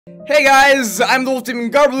Hey guys, I'm the Wolf Demon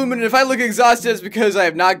Bluemoon, and if I look exhausted, it's because I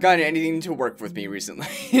have not gotten anything to work with me recently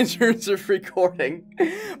in terms of recording.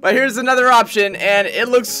 But here's another option, and it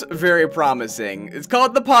looks very promising. It's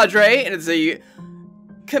called the Padre, and it's a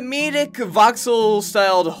comedic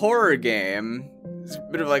voxel-styled horror game. It's a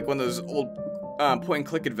bit of like one of those old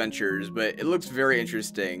point-and-click adventures, but it looks very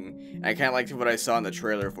interesting. I kind of liked what I saw in the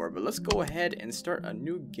trailer for it, but let's go ahead and start a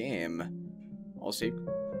new game. I'll see.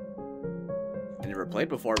 I never played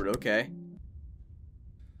before, but okay.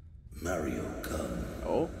 Mario, come.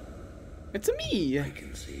 Oh, it's a me. I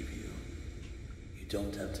can save you. You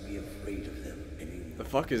don't have to be afraid of them anymore. The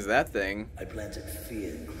fuck is that thing? I planted fear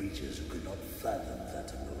in creatures who could not fathom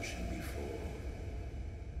that emotion before.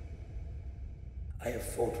 I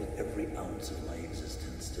have fought with every ounce of my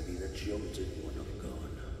existence to be the chosen one of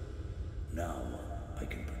God. Now I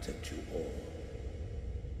can protect you all.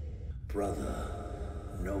 Brother,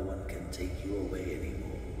 no one can take you away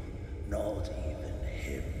anymore. Not even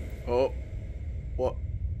him. Oh. What?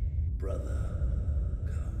 Brother,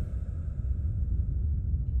 come.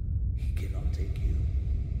 He cannot take you.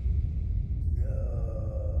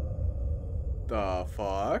 No. The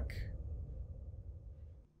fuck?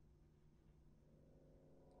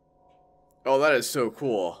 Oh, that is so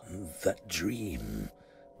cool. That dream.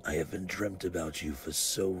 I haven't dreamt about you for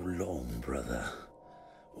so long, brother.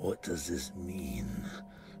 What does this mean,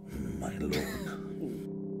 my lord?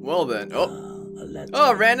 Well then. Oh. A letter.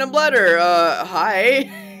 Oh, random letter. Hi.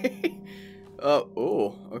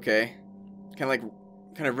 Oh, okay. Kind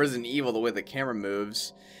of Resident Evil the way the camera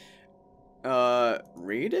moves.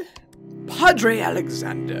 Read? Padre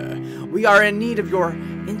Alexander, we are in need of your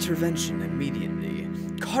intervention immediately.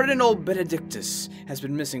 Cardinal Benedictus has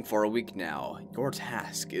been missing for a week now. Your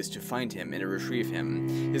task is to find him and retrieve him.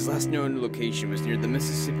 His last known location was near the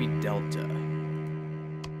Mississippi Delta.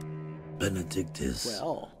 Benedictus.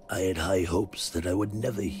 Well, I had high hopes that I would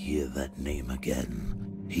never hear that name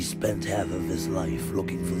again. He spent half of his life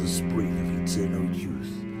looking for the spring of eternal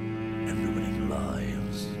youth and ruining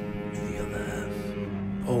lives in the other half.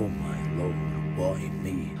 Oh my lord, why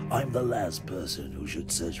me? I'm the last person who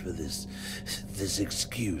should search for this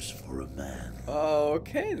excuse for a man.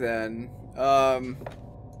 okay then.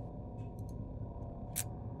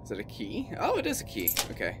 Is it a key? Oh, it is a key.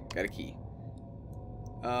 Okay, got a key.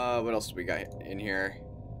 What else do we got in here?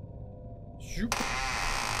 Shoop.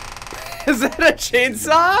 Is that a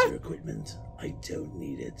chainsaw? Equipment. I don't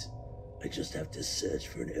need it. I just have to search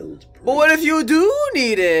for an old priest. But what if you do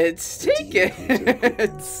need it? Take it.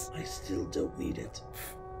 I still don't need it.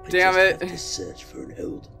 Damn it. Have to search for an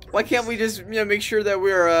old priest. Why can't we just, make sure that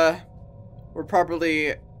we're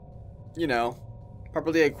properly,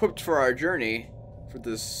 properly equipped for our journey for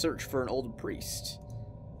the search for an old priest?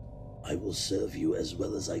 I will serve you as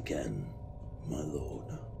well as I can, my lord.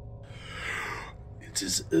 It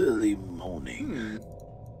is early morning.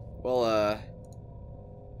 Well,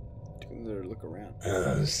 take another look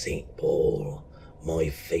around. St. Paul, my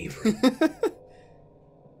favorite.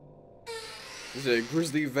 He's a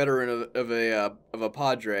grizzly veteran of a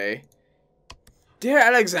Padre. Dear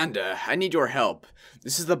Alexander, I need your help.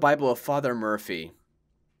 This is the Bible of Father Murphy.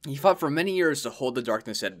 He fought for many years to hold the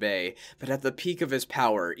darkness at bay, but at the peak of his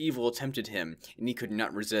power, evil tempted him, and he could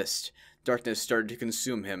not resist. Darkness started to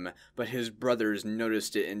consume him, but his brothers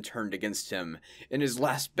noticed it and turned against him. In his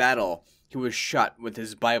last battle, he was shot with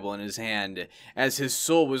his Bible in his hand. As his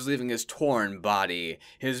soul was leaving his torn body,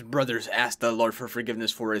 his brothers asked the Lord for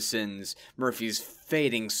forgiveness for his sins. Murphy's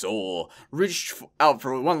fading soul reached out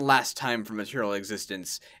for one last time for material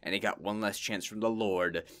existence, and he got one last chance from the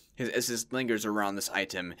Lord. His essence lingers around this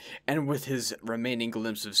item, and with his remaining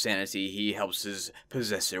glimpse of sanity, he helps his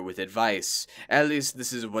possessor with advice. At least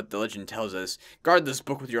this is what the legend tells us. Guard this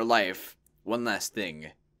book with your life. One last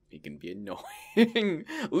thing. He can be annoying.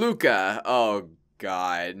 Luca. Oh,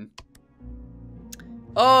 God.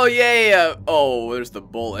 Oh, yeah. Oh, there's the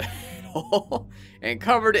bullet. And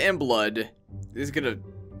covered in blood. He's gonna,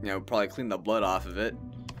 probably clean the blood off of it.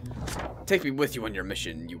 Take me with you on your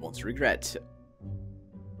mission. You won't regret.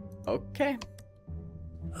 Okay.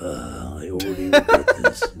 I already regret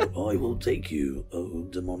this. I will take you, oh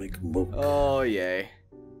demonic book. Oh, yay.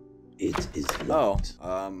 It is locked.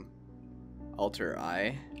 Oh, Alter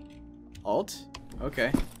I. Alt?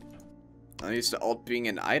 Okay. I'm used to Alt being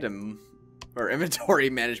an item or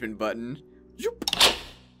inventory management button.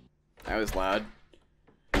 That was loud.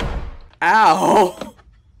 Ow!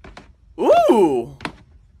 Ooh!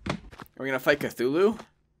 Are we gonna fight Cthulhu?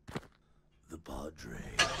 The Padre.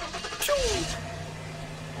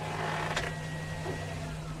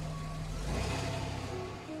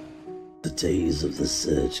 days of the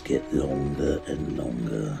search get longer and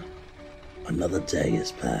longer. Another day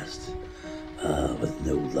has passed, with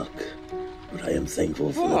no luck. But I am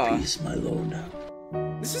thankful for the peace, my lord.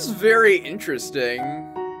 This is very interesting.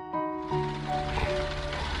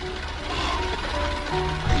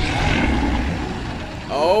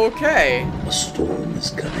 Okay. A storm is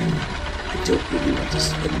coming. I don't really want to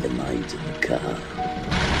spend the night in the car.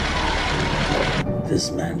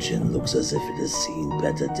 This mansion looks as if it has seen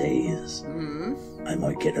better days. I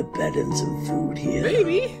might get a bed and some food here.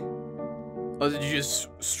 Maybe. Oh, did you just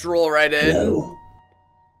stroll right in? Hello?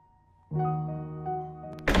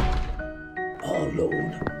 Oh,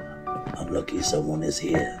 Lord. I'm lucky someone is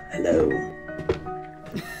here. Hello?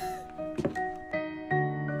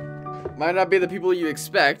 Might not be the people you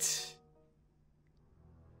expect.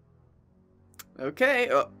 Okay.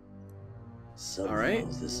 Somehow Alright.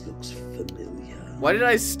 This looks familiar. Why did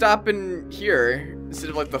I stop in here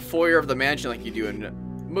instead of like the foyer of the mansion like you do in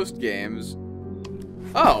most games?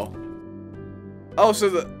 Oh. Oh, so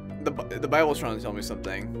the Bible's trying to tell me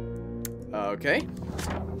something. Okay.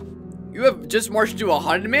 You have just marched into a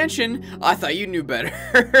haunted mansion? I thought you knew better.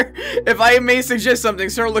 If I may suggest something,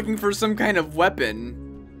 start looking for some kind of weapon.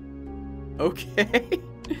 Okay.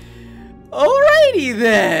 Alrighty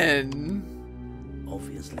then.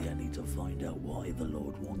 Obviously, I need to find out why the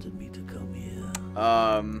Lord wanted me to come here.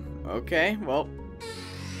 Okay, well.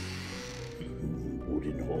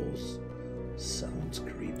 Wooden horse. Sounds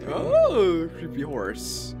creepy. Oh, creepy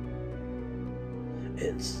horse.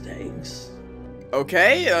 It stinks.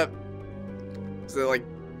 Okay, is it like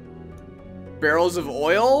barrels of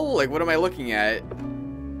oil? Like, what am I looking at?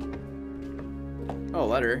 Oh,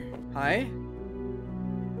 letter. Hi.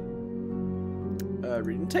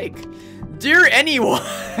 Read and take. Dear anyone.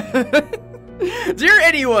 Dear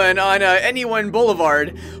anyone on Anyone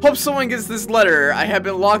Boulevard, hope someone gets this letter. I have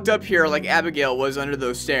been locked up here like Abigail was under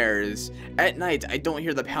those stairs. At night, I don't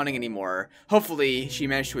hear the pounding anymore. Hopefully, she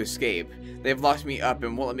managed to escape. They've locked me up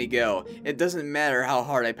and won't let me go. It doesn't matter how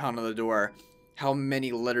hard I pound on the door, how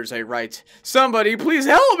many letters I write. Somebody, please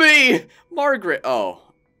help me! Margaret. Oh,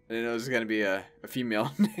 I didn't know it was gonna be a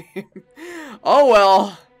female name. Oh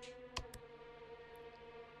well.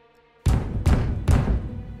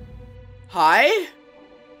 Hi?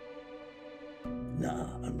 Nah,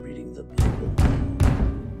 I'm reading the Bible.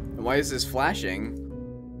 And why is this flashing?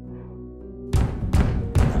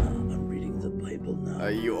 Nah, I'm reading the Bible now.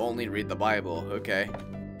 You only read the Bible, okay.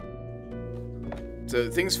 So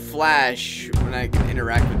things flash when I can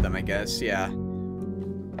interact with them, I guess, yeah.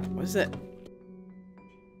 What is it?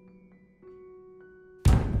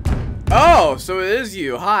 Oh, so it is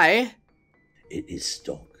you, hi. It is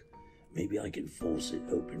stuck. Maybe I can force it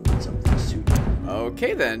open with something suitable.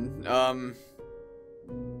 Okay then,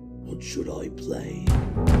 What should I play?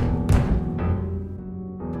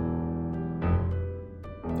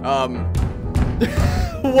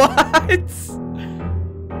 What?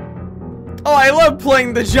 Oh, I love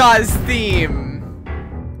playing the Jaws theme.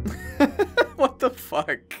 What the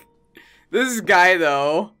fuck? This guy,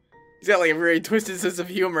 though, he's got like a very twisted sense of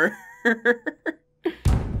humor. Empty.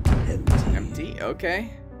 Empty?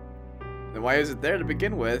 Okay. Then why is it there to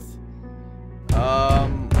begin with?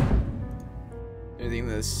 Anything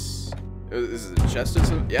this... This is a chest or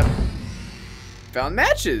something? Yep. Found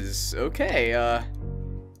matches! Okay,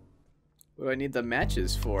 what do I need the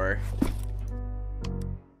matches for?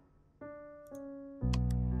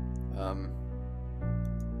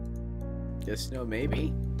 Yes, no,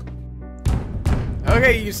 maybe?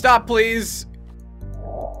 Okay, you stop, please!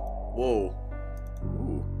 Whoa.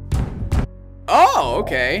 Ooh. Oh,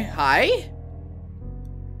 okay. Hi?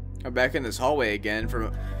 I'm back in this hallway again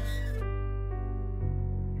from...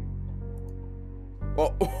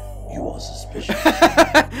 Oh. You are suspicious.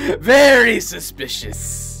 Very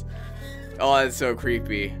suspicious. Oh, that's so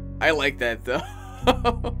creepy. I like that, though.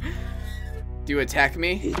 Do you attack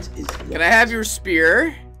me? It is Can I have your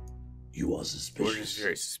spear? You are We're suspicious. just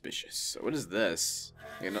very suspicious. So what is this?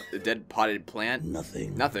 You know, a dead potted plant?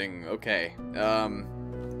 Nothing. Nothing. Okay. A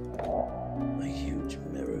huge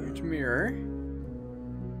mirror. Mirror.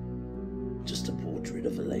 Just a portrait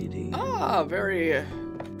of a lady. Ah, very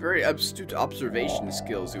astute observation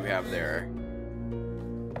skills you have there.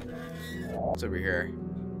 What's over here?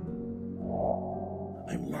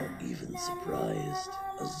 I'm not even surprised.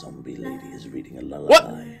 A zombie lady is reading a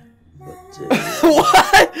lullaby. But,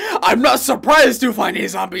 What? I'm not surprised to find a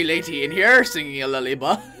zombie lady in here singing a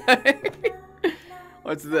lullaby.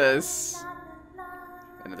 What's this?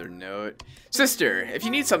 Another note. Sister, if you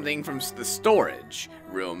need something from the storage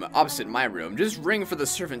room opposite my room, just ring for the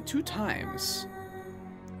servant 2 times.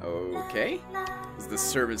 Okay. Is the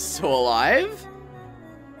servant still alive?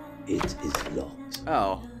 It is locked.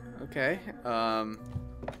 Oh, okay.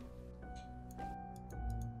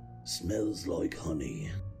 Smells like honey.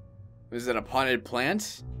 Is it a potted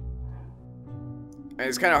plant?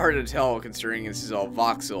 It's kind of hard to tell considering this is all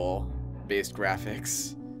voxel-based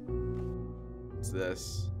graphics. What's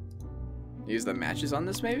this? Use the matches on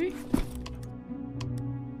this, maybe?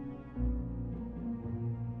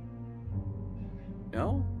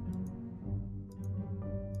 No?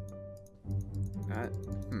 Not.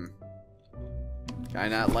 Can I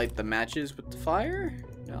not light the matches with the fire?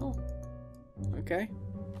 No. Okay.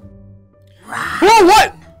 Whoa!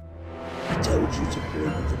 What? I told you to bring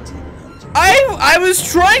the demon hunter. I was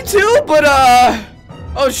trying to, but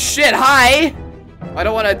oh shit! Hi. I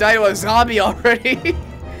don't want to die to a zombie already.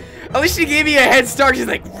 At least she gave me a head start. She's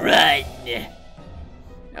like, run.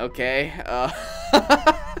 Okay.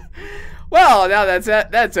 Well, now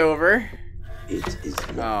that's over. It is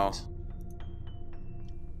locked. Oh.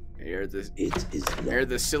 Here's this. It is locked. Here's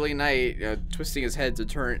the silly knight twisting his head to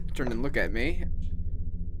turn and look at me.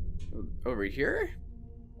 Over here?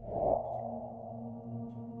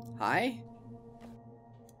 Hi?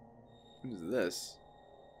 Who's this?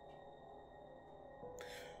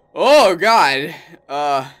 Oh god!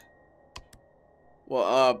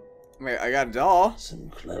 Wait, I got a doll. Some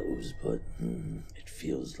clothes, but it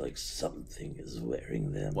feels like something is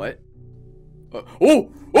wearing them. What?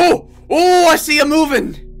 Oh! I see him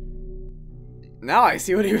moving! Now I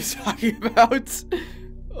see what he was talking about.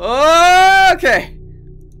 Okay.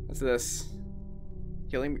 What's this?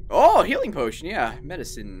 Healing. Oh, healing potion. Yeah,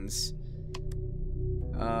 medicines.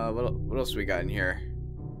 What else do we got in here?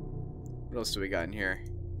 What else do we got in here?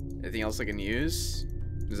 Anything else I can use?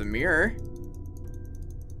 There's a mirror.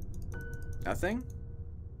 Nothing.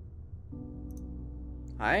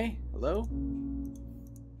 Hi. Hello.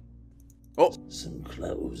 Oh. Some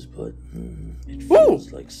clothes, but it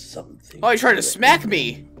feels like something. Oh, he tried to smack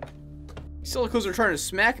me. Silicos are trying to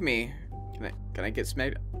smack me. Can I get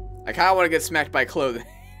smacked? I kind of want to get smacked by clothing.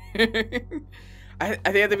 I think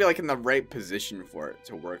I have to be like in the right position for it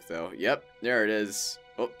to work, though. Yep, there it is.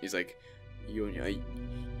 Oh, he's like, you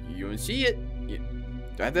don't see it. Do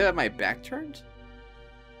I have to have my back turned?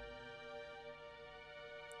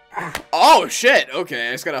 Oh shit! Okay,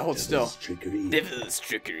 I just gotta hold still. Devil's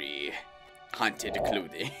trickery. Haunted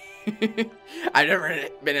clothing. I've never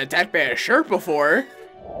been attacked by a shark before.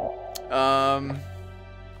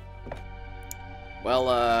 Well,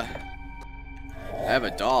 I have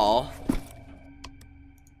a doll.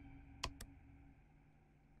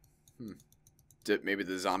 Maybe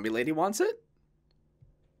the zombie lady wants it?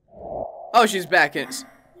 Oh, she's back in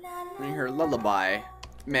her lullaby.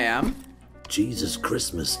 Ma'am? Jesus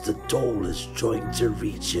Christmas, the doll is trying to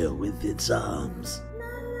reach you with its arms.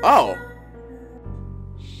 Oh.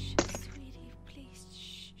 Shh, sweetie, please.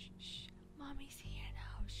 Shh. Mommy's here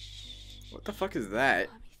now. Shh. What the fuck is that?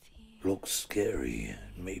 Looks scary.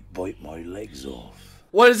 It may bite my legs off.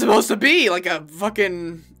 What is it supposed to be? Like a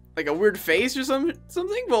fucking, like a weird face or something?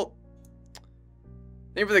 Well,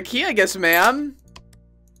 name for the key, I guess, ma'am.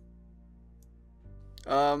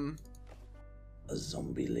 A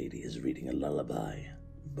zombie lady is reading a lullaby,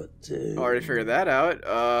 but already figured that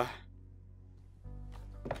out.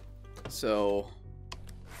 So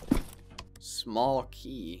small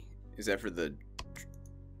key. Is that for the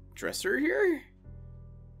dresser here?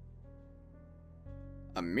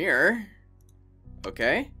 A mirror.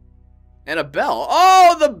 Okay. And a bell.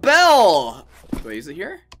 Oh, the bell! Do I use it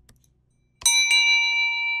here?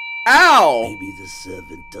 Ow! Maybe the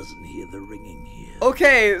servant doesn't hear the ringing here.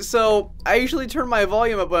 Okay, so I usually turn my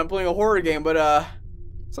volume up when I'm playing a horror game, but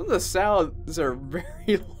some of the sounds are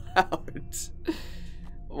very loud.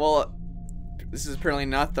 Well, this is apparently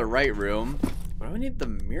not the right room. What do I need the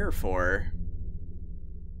mirror for?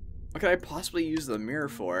 What could I possibly use the mirror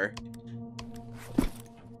for?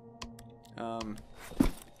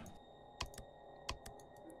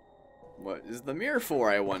 What is the mirror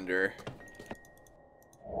for, I wonder?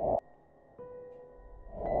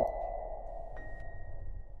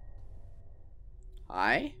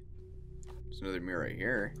 Hi? There's another mirror right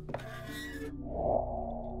here.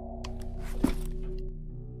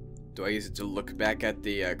 Do I use it to look back at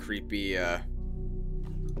the creepy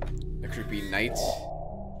night?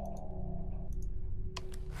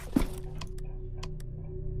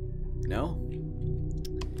 No?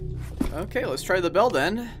 Okay, let's try the bell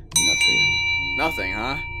then. Nothing. Nothing,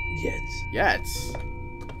 huh? Yet.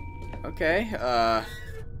 Okay,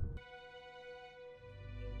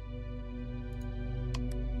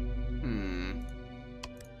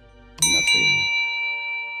 Nothing.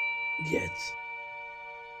 Yet.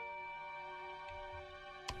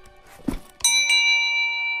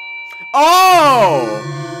 Oh!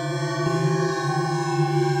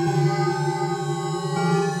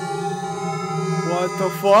 What the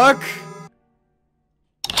fuck?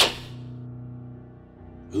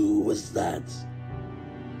 Who was that?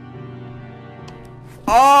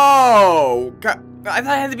 Oh! God. I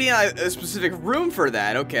thought I had to be in a specific room for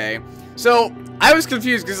that. Okay. So, I was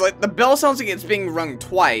confused because, like, the bell sounds like it's being rung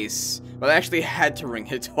twice. But I actually had to ring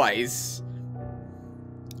it twice.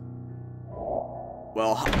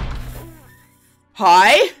 Well,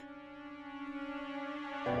 hi?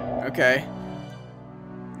 Okay.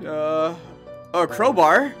 A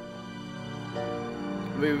crowbar?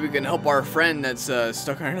 Maybe we can help our friend that's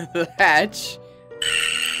stuck under the hatch.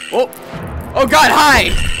 Oh! Oh God! Hi!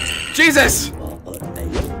 Jesus!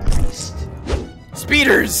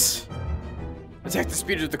 Speeders! Attack the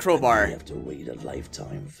speeders with the crowbar. We have to wait a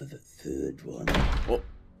lifetime for the third one. Well,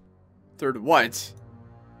 third what?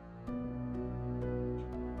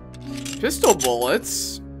 Pistol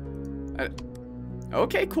bullets?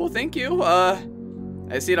 Okay, cool, thank you. I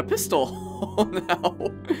see a pistol now.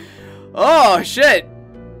 Oh, shit!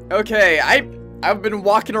 Okay, I've been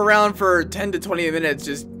walking around for 10 to 20 minutes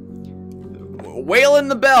just wailing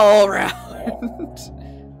the bell around.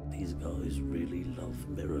 These guys really love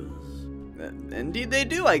mirrors. Indeed they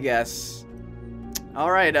do, I guess.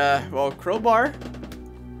 Alright, well, crowbar.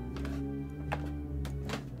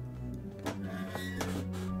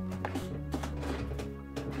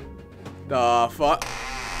 The fuck?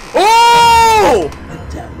 Oh! I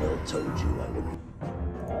damn well told you I would.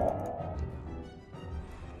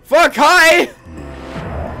 Fuck, hi!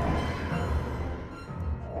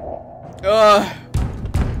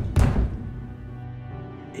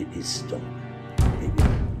 It is stuck.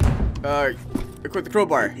 Equip the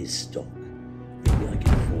crowbar. It is stuck. Maybe I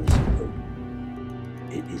can force it open.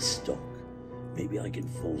 It is stuck. Maybe I can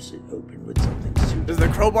force it open with something suitable. Does the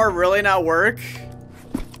crowbar really not work?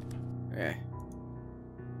 Yeah.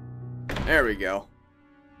 There we go.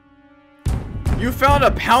 You found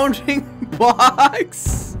a pounding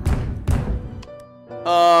box?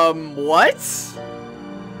 What?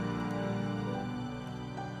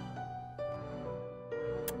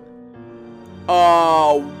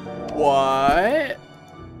 What?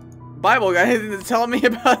 Bible, got anything to tell me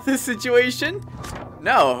about this situation?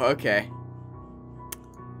 No, okay.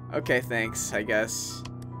 Okay, thanks, I guess.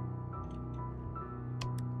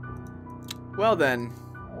 Well then.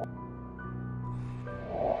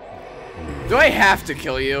 Do I have to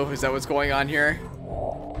kill you? Is that what's going on here?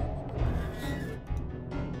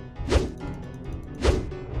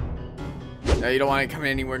 No, you don't want to come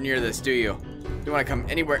anywhere near this, do you? You want to come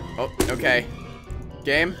anywhere? Oh, okay.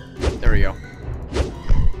 Game? There we go.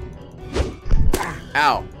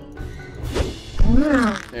 Ow.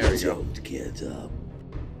 There we go. Don't get up.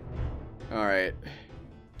 Alright.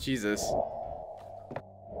 Jesus.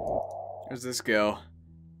 Where's this go?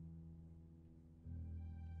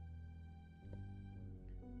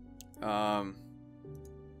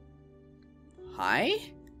 Hi?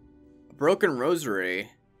 A broken rosary.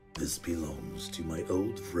 This belongs to my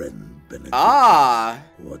old friend, Benedict. Ah!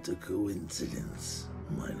 What a coincidence,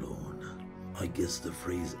 my lord. I guess the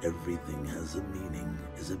phrase everything has a meaning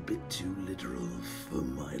is a bit too literal for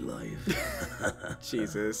my life.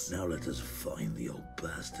 Jesus. Now let us find the old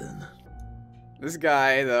bastard. This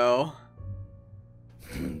guy, though.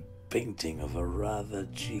 Painting of a rather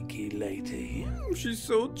cheeky lady. She's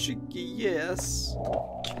so cheeky, yes.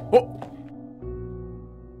 Oh.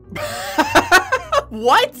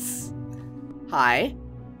 What? Hi.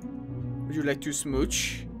 Would you like to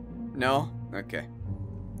smooch? No? Okay.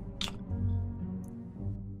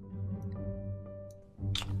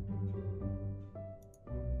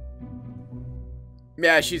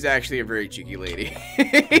 Yeah, she's actually a very cheeky lady.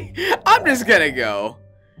 I'm just gonna go.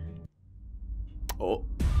 Oh.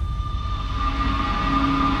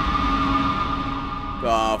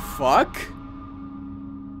 The fuck?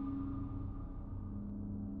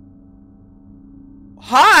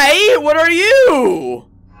 Hi, what are you?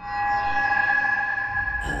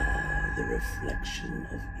 The reflection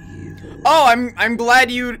of evil. Oh, I'm glad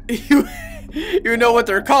you know what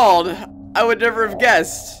they're called. I would never have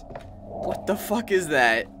guessed. What the fuck is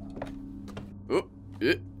that? Oh,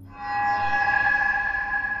 it's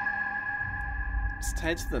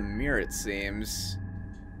tied to the mirror, it seems.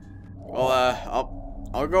 Well,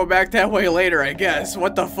 I'll go back that way later, I guess.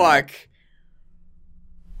 What the fuck?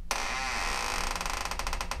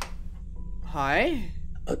 Hi?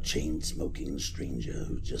 A chain-smoking stranger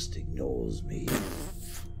who just ignores me.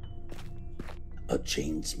 A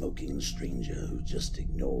chain-smoking stranger who just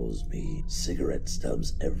ignores me. Cigarette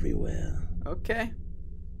stubs everywhere. Okay.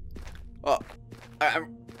 Oh,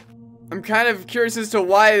 I'm kind of curious as to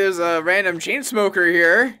why there's a random chain smoker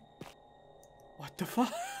here. What the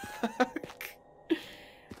fuck?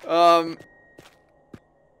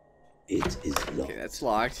 It is locked. Okay, that's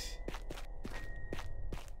locked.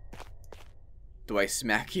 Do I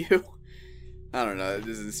smack you? I don't know. It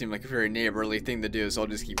doesn't seem like a very neighborly thing to do, so I'll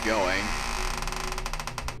just keep going.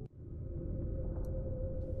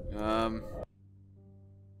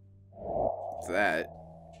 What's that?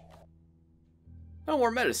 Oh,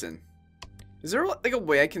 more medicine. Is there like a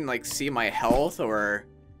way I can like see my health, or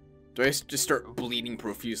do I just start bleeding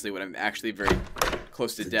profusely when I'm actually very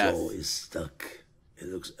close to death? The door is stuck. It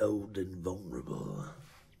looks old and vulnerable.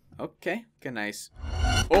 Okay, okay, nice.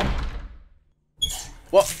 Oh!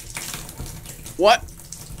 What? What?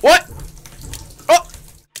 What? Oh!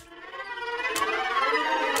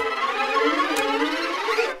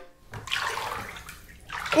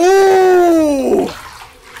 Ooh!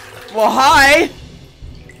 Well, hi!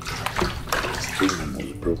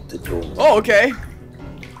 Demons broke the door. Oh, okay.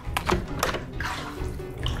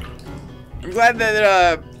 I'm glad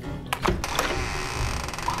that,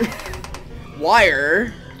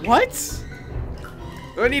 wire? What?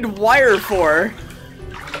 What do I need wire for?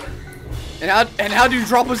 And how do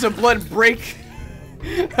droplets of blood break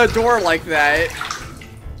a door like that?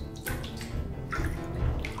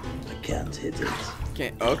 I can't hit it.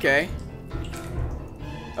 Can't. Okay.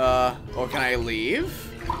 Or can I leave?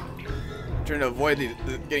 I'm trying to avoid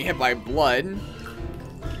the getting hit by blood.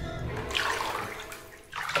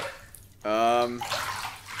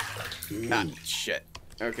 Shit.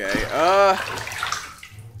 Okay.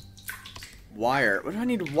 Wire. What do I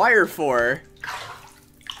need wire for?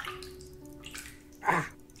 I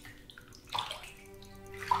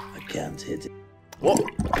can't hit it. Whoa.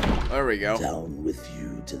 There we go. Down with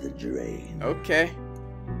you to the drain. Okay.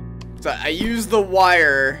 So I used the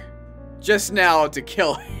wire just now to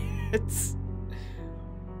kill it.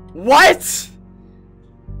 What?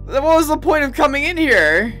 What was the point of coming in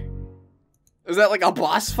here? Is that like a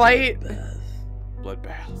boss fight?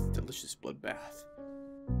 Bloodbath. Delicious bloodbath.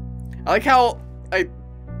 I like how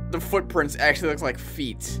the footprints actually look like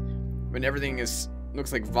feet when everything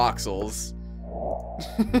looks like voxels.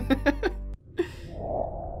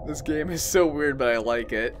 This game is so weird, but I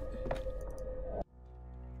like it.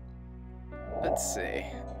 Let's see.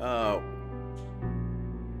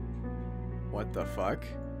 What the fuck?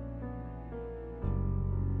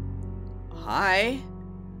 Hi?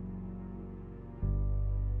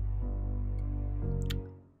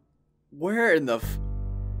 Where the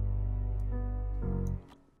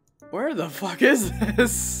fuck is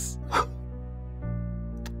this?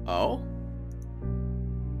 Oh?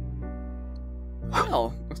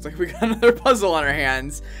 Well, looks like we got another puzzle on our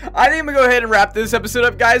hands. I think I'm gonna go ahead and wrap this episode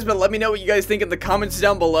up, guys, but let me know what you guys think in the comments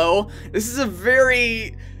down below. This is a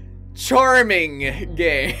very charming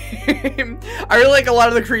game. I really like a lot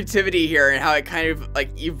of the creativity here and how it kind of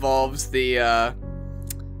like evolves the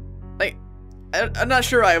like I'm not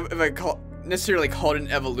sure if I necessarily call it an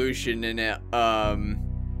evolution in it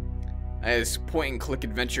as point and click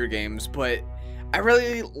adventure games, but I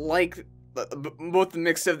really like both the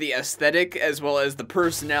mix of the aesthetic as well as the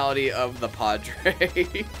personality of the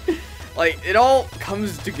Padre. Like, it all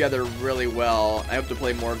comes together really well. I hope to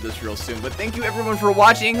play more of this real soon. But thank you everyone for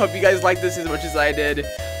watching. Hope you guys liked this as much as I did.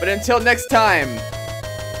 But until next time,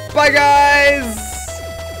 bye guys!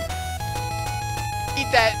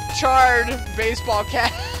 Eat that charred baseball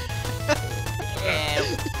cap. Yeah,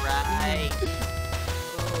 right.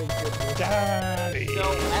 Daddy. So,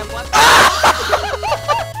 at what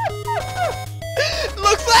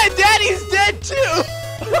Looks like Daddy's dead too!